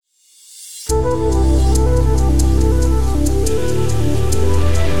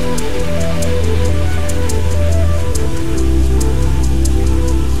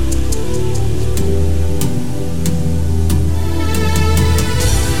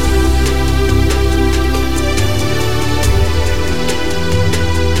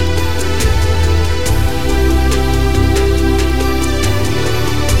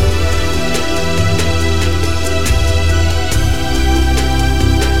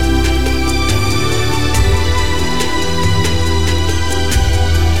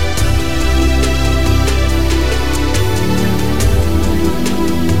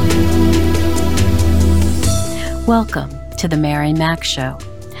Welcome to the Mary Mac Show,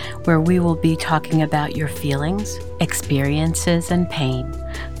 where we will be talking about your feelings, experiences, and pain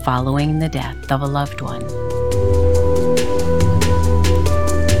following the death of a loved one.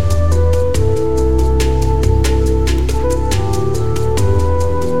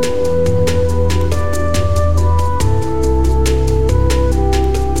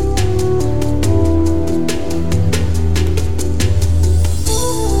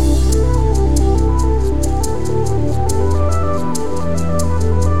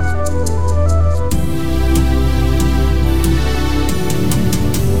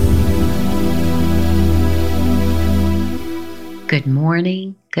 Good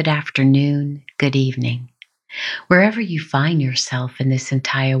morning, good afternoon, good evening. Wherever you find yourself in this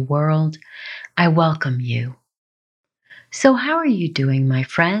entire world, I welcome you. So how are you doing, my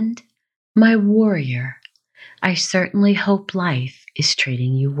friend, my warrior? I certainly hope life is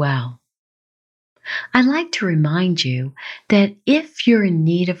treating you well. I'd like to remind you that if you're in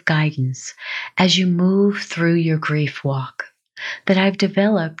need of guidance as you move through your grief walk, that I've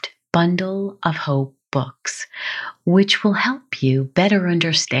developed Bundle of Hope books, which will help you better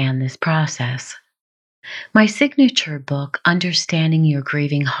understand this process. My signature book, Understanding Your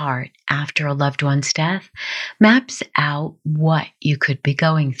Grieving Heart After a Loved One's Death, maps out what you could be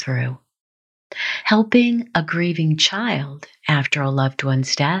going through. Helping a grieving child after a loved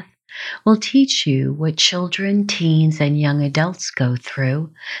one's death will teach you what children, teens, and young adults go through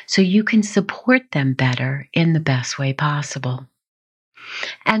so you can support them better in the best way possible.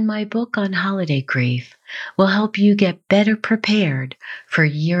 And my book on holiday grief will help you get better prepared for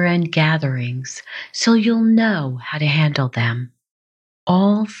year-end gatherings so you'll know how to handle them.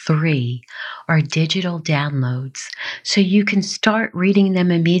 All three are digital downloads, so you can start reading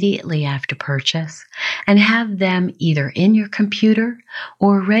them immediately after purchase and have them either in your computer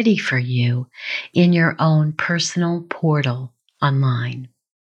or ready for you in your own personal portal online.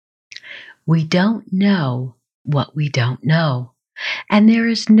 We don't know what we don't know. And there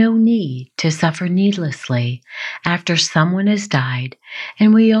is no need to suffer needlessly after someone has died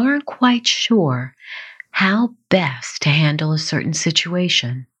and we aren't quite sure how best to handle a certain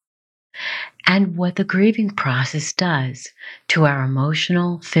situation and what the grieving process does to our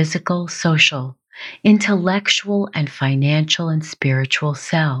emotional, physical, social, intellectual, and financial and spiritual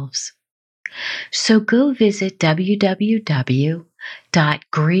selves. So go visit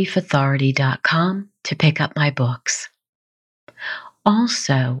www.griefauthority.com to pick up my books.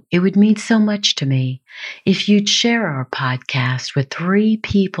 Also, it would mean so much to me if you'd share our podcast with 3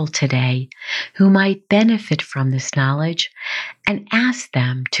 people today who might benefit from this knowledge and ask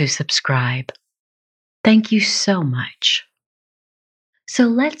them to subscribe. Thank you so much. So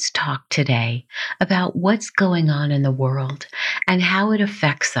let's talk today about what's going on in the world and how it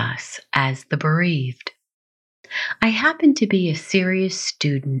affects us as the bereaved. I happen to be a serious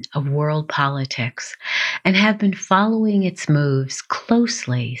student of world politics and have been following its moves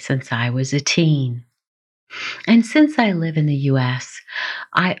closely since I was a teen. And since I live in the U.S.,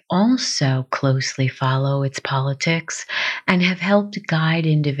 I also closely follow its politics and have helped guide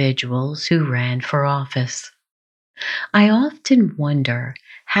individuals who ran for office. I often wonder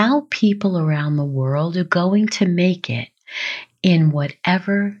how people around the world are going to make it in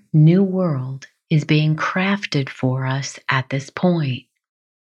whatever new world is being crafted for us at this point.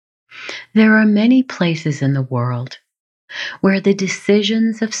 There are many places in the world where the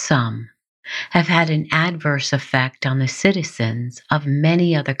decisions of some have had an adverse effect on the citizens of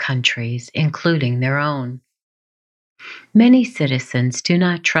many other countries, including their own. Many citizens do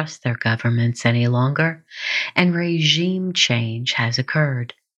not trust their governments any longer, and regime change has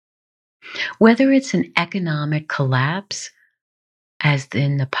occurred. Whether it's an economic collapse, as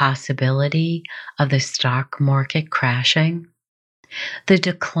in the possibility of the stock market crashing, the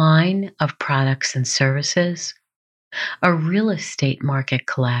decline of products and services, a real estate market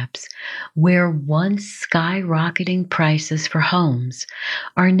collapse where once skyrocketing prices for homes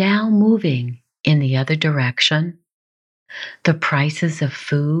are now moving in the other direction, the prices of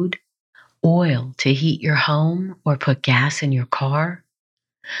food, oil to heat your home or put gas in your car,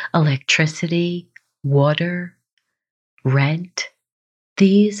 electricity, water, rent.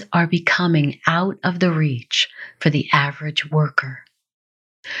 These are becoming out of the reach for the average worker.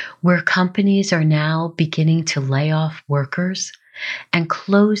 Where companies are now beginning to lay off workers and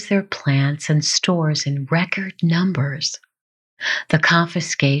close their plants and stores in record numbers, the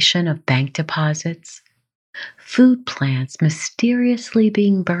confiscation of bank deposits, food plants mysteriously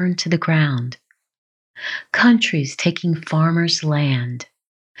being burned to the ground, countries taking farmers' land,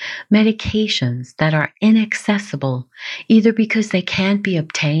 medications that are inaccessible either because they can't be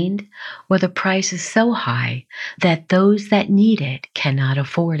obtained or the price is so high that those that need it cannot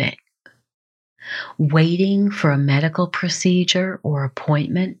afford it. Waiting for a medical procedure or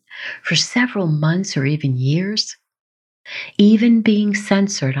appointment for several months or even years, even being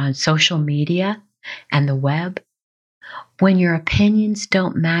censored on social media and the web, when your opinions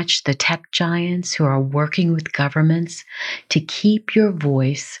don't match the tech giants who are working with governments to keep your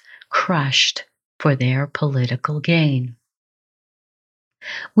voice crushed for their political gain.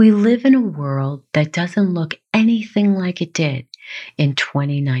 We live in a world that doesn't look anything like it did in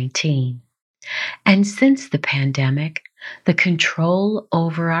 2019. And since the pandemic, the control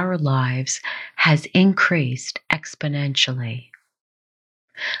over our lives has increased exponentially.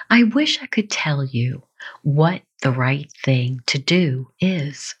 I wish I could tell you what the right thing to do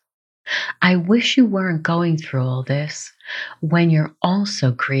is. I wish you weren't going through all this when you're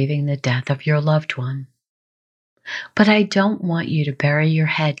also grieving the death of your loved one. But I don't want you to bury your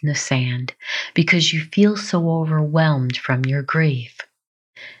head in the sand because you feel so overwhelmed from your grief.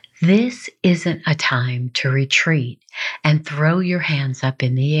 This isn't a time to retreat and throw your hands up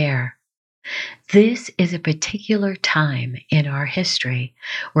in the air. This is a particular time in our history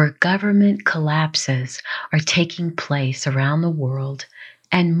where government collapses are taking place around the world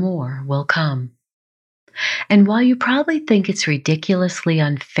and more will come. And while you probably think it's ridiculously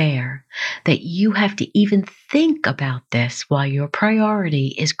unfair that you have to even think about this while your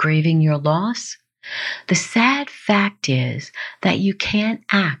priority is grieving your loss, the sad fact is that you can't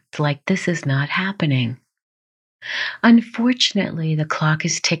act like this is not happening. Unfortunately, the clock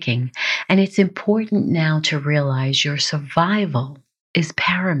is ticking, and it's important now to realize your survival is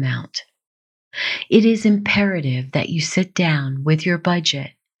paramount. It is imperative that you sit down with your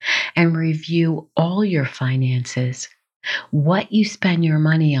budget and review all your finances, what you spend your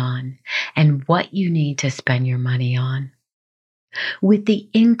money on, and what you need to spend your money on. With the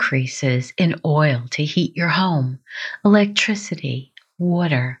increases in oil to heat your home, electricity,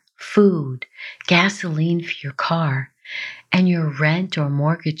 water, food, gasoline for your car, and your rent or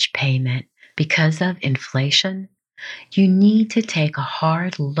mortgage payment because of inflation, you need to take a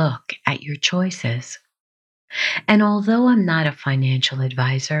hard look at your choices. And although I'm not a financial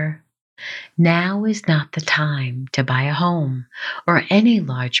advisor, now is not the time to buy a home or any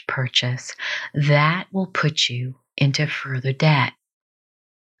large purchase that will put you into further debt.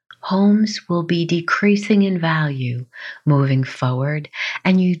 Homes will be decreasing in value moving forward,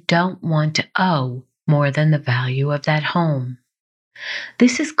 and you don't want to owe more than the value of that home.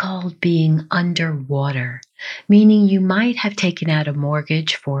 This is called being underwater, meaning you might have taken out a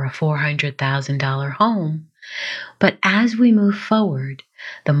mortgage for a $400,000 home, but as we move forward,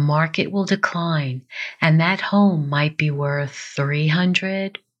 the market will decline and that home might be worth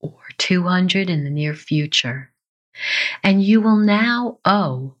 300 or 200 in the near future. And you will now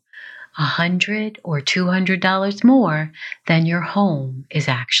owe $100 or $200 more than your home is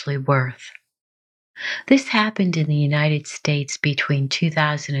actually worth. This happened in the United States between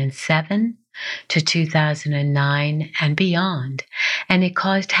 2007 to 2009 and beyond, and it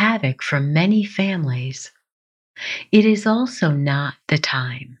caused havoc for many families. It is also not the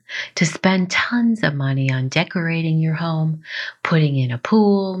time to spend tons of money on decorating your home, putting in a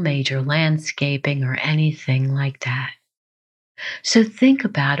pool, major landscaping, or anything like that. So think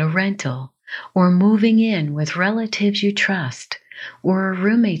about a rental or moving in with relatives you trust or a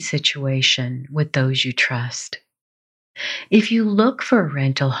roommate situation with those you trust. If you look for a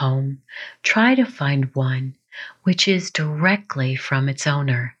rental home, try to find one which is directly from its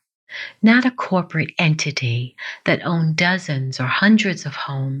owner, not a corporate entity that owns dozens or hundreds of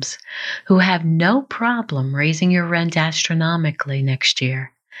homes who have no problem raising your rent astronomically next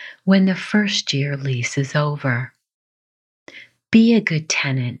year when the first year lease is over. Be a good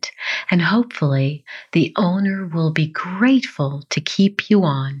tenant, and hopefully the owner will be grateful to keep you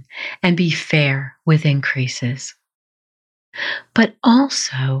on and be fair with increases. But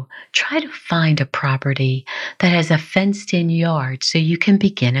also try to find a property that has a fenced in yard so you can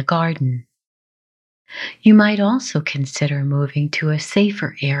begin a garden. You might also consider moving to a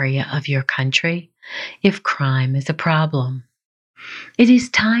safer area of your country if crime is a problem. It is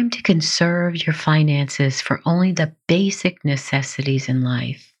time to conserve your finances for only the basic necessities in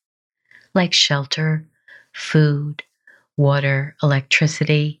life, like shelter, food, water,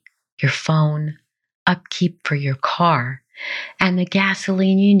 electricity, your phone, upkeep for your car, and the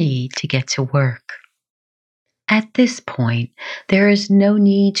gasoline you need to get to work. At this point, there is no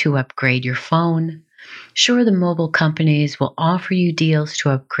need to upgrade your phone. Sure, the mobile companies will offer you deals to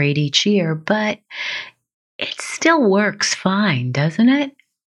upgrade each year, but it still works fine, doesn't it?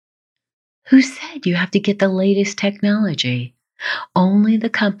 Who said you have to get the latest technology? Only the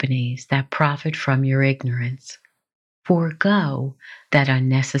companies that profit from your ignorance. Forgo that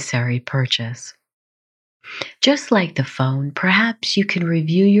unnecessary purchase. Just like the phone, perhaps you can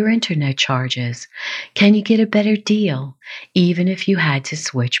review your internet charges. Can you get a better deal, even if you had to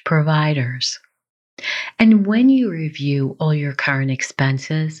switch providers? And when you review all your current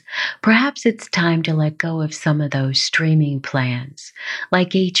expenses, perhaps it's time to let go of some of those streaming plans, like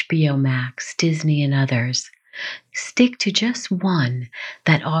HBO Max, Disney, and others. Stick to just one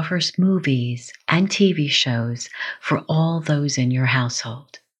that offers movies and TV shows for all those in your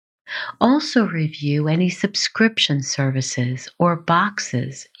household. Also, review any subscription services or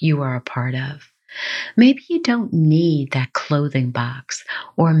boxes you are a part of. Maybe you don't need that clothing box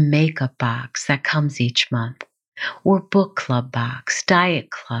or makeup box that comes each month, or book club box, diet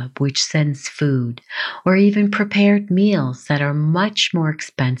club, which sends food, or even prepared meals that are much more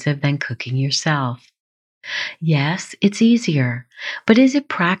expensive than cooking yourself. Yes, it's easier, but is it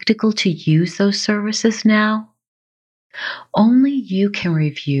practical to use those services now? Only you can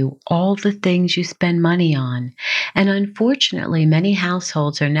review all the things you spend money on. And unfortunately, many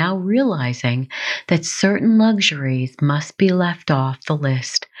households are now realizing that certain luxuries must be left off the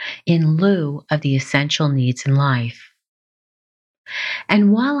list in lieu of the essential needs in life.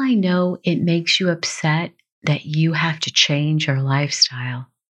 And while I know it makes you upset that you have to change your lifestyle,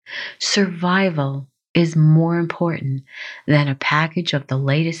 survival is more important than a package of the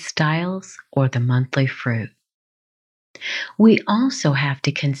latest styles or the monthly fruit. We also have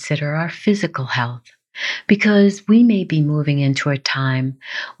to consider our physical health because we may be moving into a time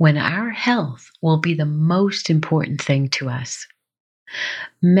when our health will be the most important thing to us.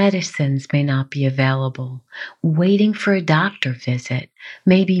 Medicines may not be available. Waiting for a doctor visit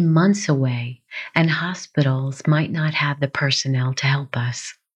may be months away, and hospitals might not have the personnel to help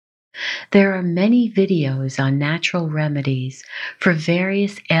us. There are many videos on natural remedies for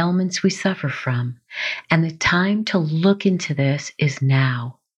various ailments we suffer from, and the time to look into this is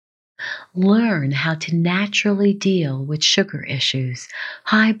now. Learn how to naturally deal with sugar issues,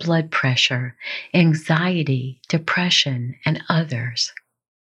 high blood pressure, anxiety, depression, and others.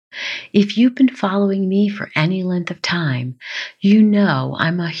 If you've been following me for any length of time, you know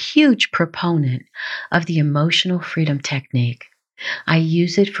I'm a huge proponent of the emotional freedom technique. I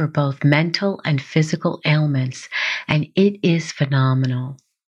use it for both mental and physical ailments, and it is phenomenal.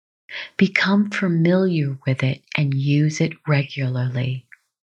 Become familiar with it and use it regularly.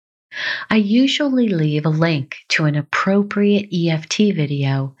 I usually leave a link to an appropriate EFT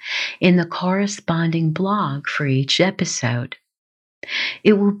video in the corresponding blog for each episode.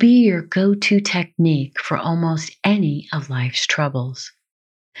 It will be your go-to technique for almost any of life's troubles.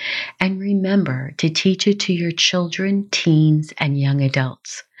 And remember to teach it to your children, teens, and young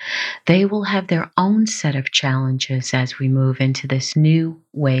adults. They will have their own set of challenges as we move into this new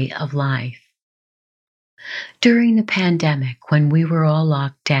way of life. During the pandemic, when we were all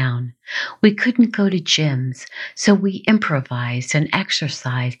locked down, we couldn't go to gyms, so we improvised and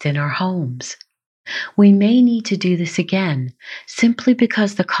exercised in our homes. We may need to do this again, simply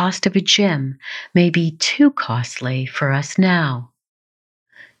because the cost of a gym may be too costly for us now.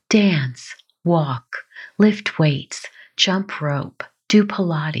 Dance, walk, lift weights, jump rope, do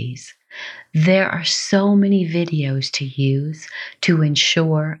Pilates. There are so many videos to use to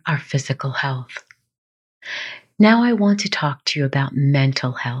ensure our physical health. Now I want to talk to you about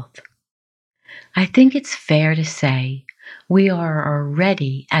mental health. I think it's fair to say we are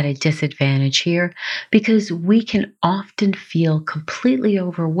already at a disadvantage here because we can often feel completely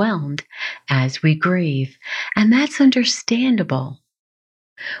overwhelmed as we grieve, and that's understandable.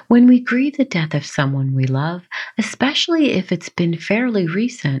 When we grieve the death of someone we love, especially if it's been fairly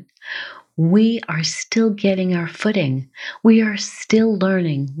recent, we are still getting our footing. We are still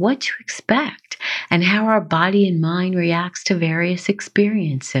learning what to expect and how our body and mind reacts to various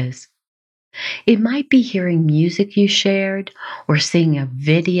experiences. It might be hearing music you shared, or seeing a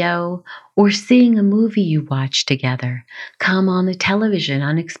video, or seeing a movie you watched together come on the television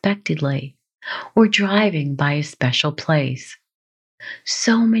unexpectedly. or driving by a special place.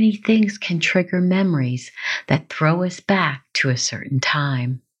 So many things can trigger memories that throw us back to a certain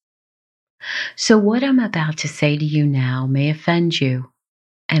time. So, what I'm about to say to you now may offend you,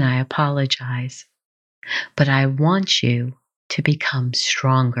 and I apologize, but I want you to become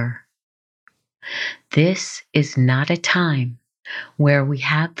stronger. This is not a time where we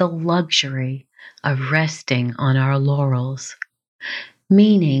have the luxury of resting on our laurels,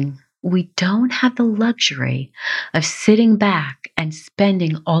 meaning we don't have the luxury of sitting back and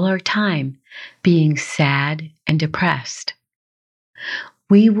spending all our time being sad and depressed.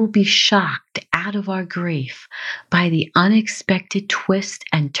 We will be shocked out of our grief by the unexpected twists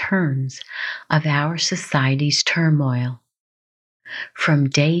and turns of our society's turmoil. From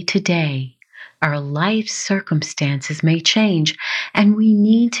day to day, our life circumstances may change, and we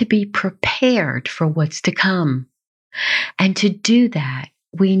need to be prepared for what's to come. And to do that,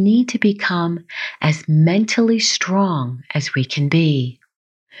 we need to become as mentally strong as we can be.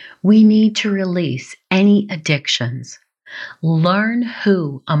 We need to release any addictions. Learn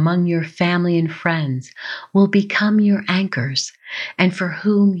who among your family and friends will become your anchors and for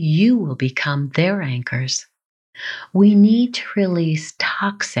whom you will become their anchors. We need to release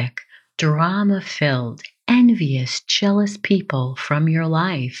toxic, drama-filled, envious, jealous people from your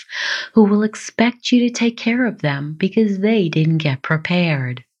life who will expect you to take care of them because they didn't get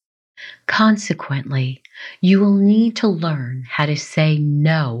prepared. Consequently, you will need to learn how to say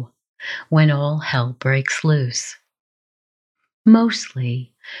no when all hell breaks loose.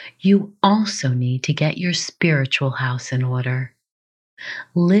 Mostly, you also need to get your spiritual house in order.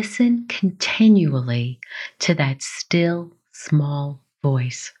 Listen continually to that still, small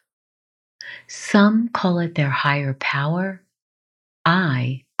voice. Some call it their higher power.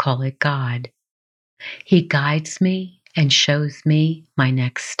 I call it God. He guides me and shows me my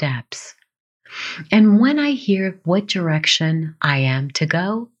next steps. And when I hear what direction I am to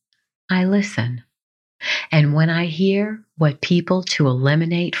go, I listen. And when I hear what people to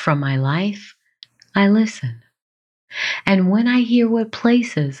eliminate from my life, I listen. And when I hear what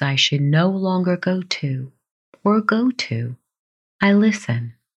places I should no longer go to or go to, I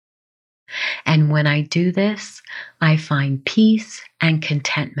listen. And when I do this, I find peace and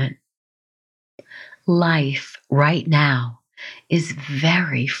contentment. Life right now is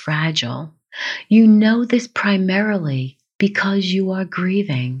very fragile. You know this primarily because you are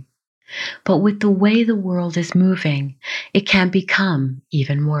grieving. But with the way the world is moving, it can become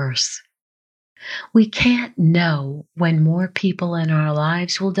even worse. We can't know when more people in our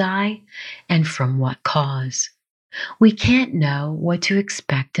lives will die and from what cause. We can't know what to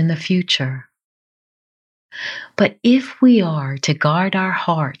expect in the future. But if we are to guard our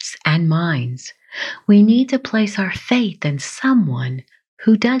hearts and minds, we need to place our faith in someone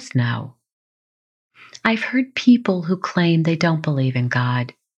who does know. I've heard people who claim they don't believe in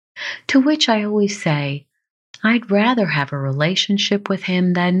God, to which I always say, I'd rather have a relationship with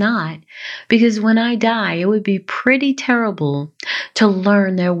him than not, because when I die, it would be pretty terrible to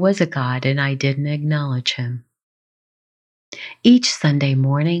learn there was a God and I didn't acknowledge him. Each Sunday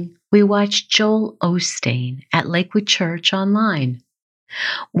morning, we watch Joel Osteen at Lakewood Church online.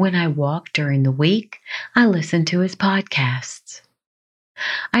 When I walk during the week, I listen to his podcasts.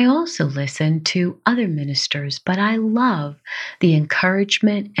 I also listen to other ministers, but I love the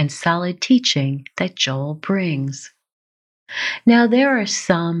encouragement and solid teaching that Joel brings. Now, there are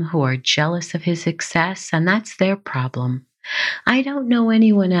some who are jealous of his success, and that's their problem. I don't know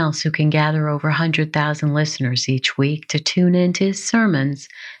anyone else who can gather over 100,000 listeners each week to tune into his sermons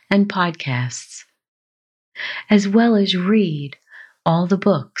and podcasts, as well as read all the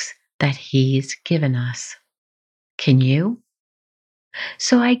books that he's given us. Can you?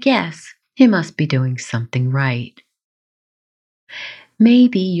 So I guess he must be doing something right.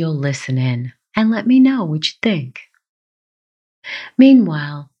 Maybe you'll listen in and let me know what you think.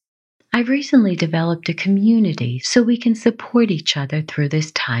 Meanwhile, I've recently developed a community so we can support each other through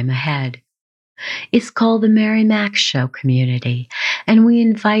this time ahead. It's called the Mary Mac Show Community, and we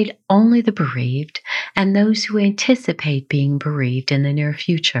invite only the bereaved and those who anticipate being bereaved in the near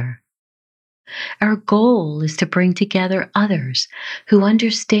future. Our goal is to bring together others who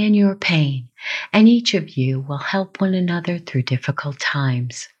understand your pain, and each of you will help one another through difficult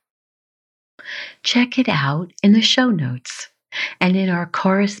times. Check it out in the show notes and in our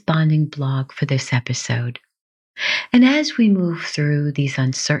corresponding blog for this episode. And as we move through these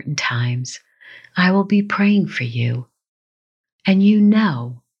uncertain times, I will be praying for you, and you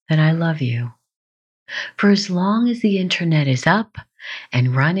know that I love you. For as long as the internet is up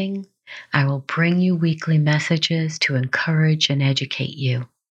and running, I will bring you weekly messages to encourage and educate you.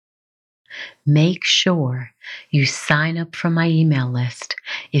 Make sure you sign up for my email list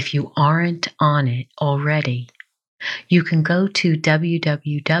if you aren't on it already. You can go to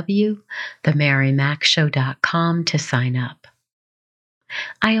www.themarymacshow.com to sign up.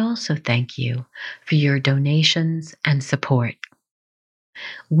 I also thank you for your donations and support.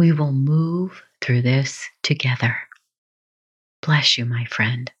 We will move through this together. Bless you, my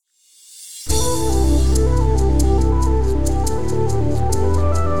friend.